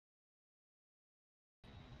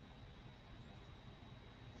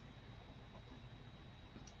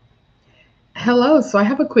Hello. So I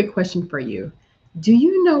have a quick question for you. Do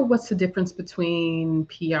you know what's the difference between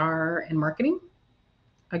PR and marketing?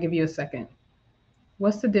 I'll give you a second.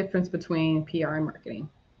 What's the difference between PR and marketing?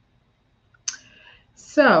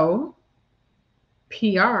 So,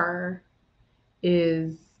 PR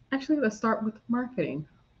is actually, let's start with marketing.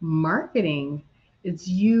 Marketing is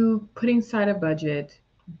you putting aside a budget,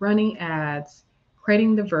 running ads,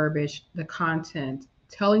 creating the verbiage, the content,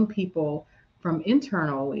 telling people from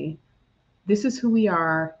internally, this is who we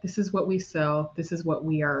are, this is what we sell, this is what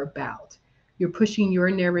we are about. You're pushing your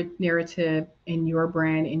narrative and your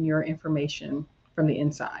brand and your information from the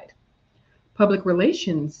inside. Public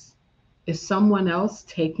relations is someone else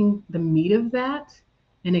taking the meat of that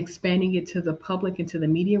and expanding it to the public and to the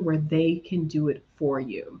media where they can do it for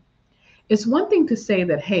you. It's one thing to say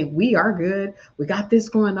that, hey, we are good, we got this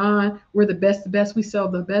going on, we're the best, we sell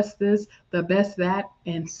the best this, the best that,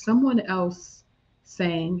 and someone else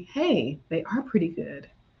saying, hey, they are pretty good.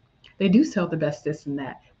 They do sell the best this and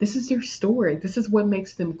that. This is their story. This is what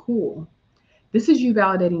makes them cool. This is you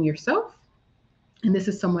validating yourself, and this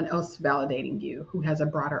is someone else validating you who has a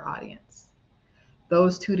broader audience.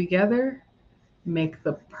 Those two together make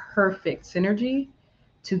the perfect synergy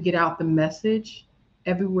to get out the message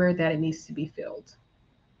everywhere that it needs to be filled.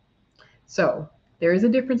 So there is a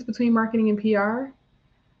difference between marketing and PR,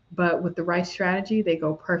 but with the right strategy, they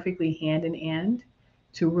go perfectly hand in hand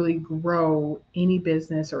to really grow any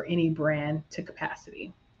business or any brand to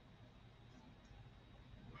capacity.